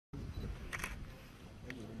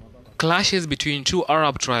Clashes between two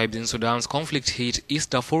Arab tribes in Sudan's conflict-hit East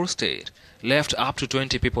Darfur state left up to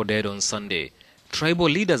 20 people dead on Sunday, tribal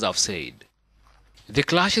leaders have said. The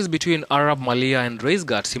clashes between Arab Maaliya and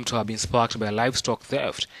Rizeigat seem to have been sparked by livestock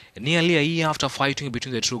theft, nearly a year after fighting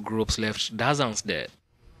between the two groups left dozens dead.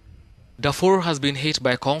 Darfur has been hit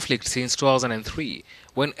by conflict since 2003,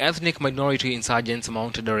 when ethnic minority insurgents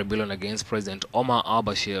mounted a rebellion against President Omar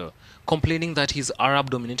al-Bashir, complaining that his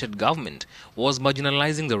Arab-dominated government was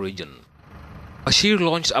marginalizing the region. Bashir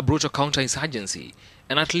launched a brutal counter-insurgency,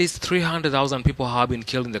 and at least 300,000 people have been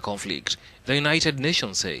killed in the conflict, the United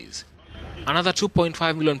Nations says. Another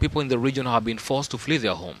 2.5 million people in the region have been forced to flee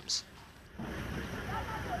their homes.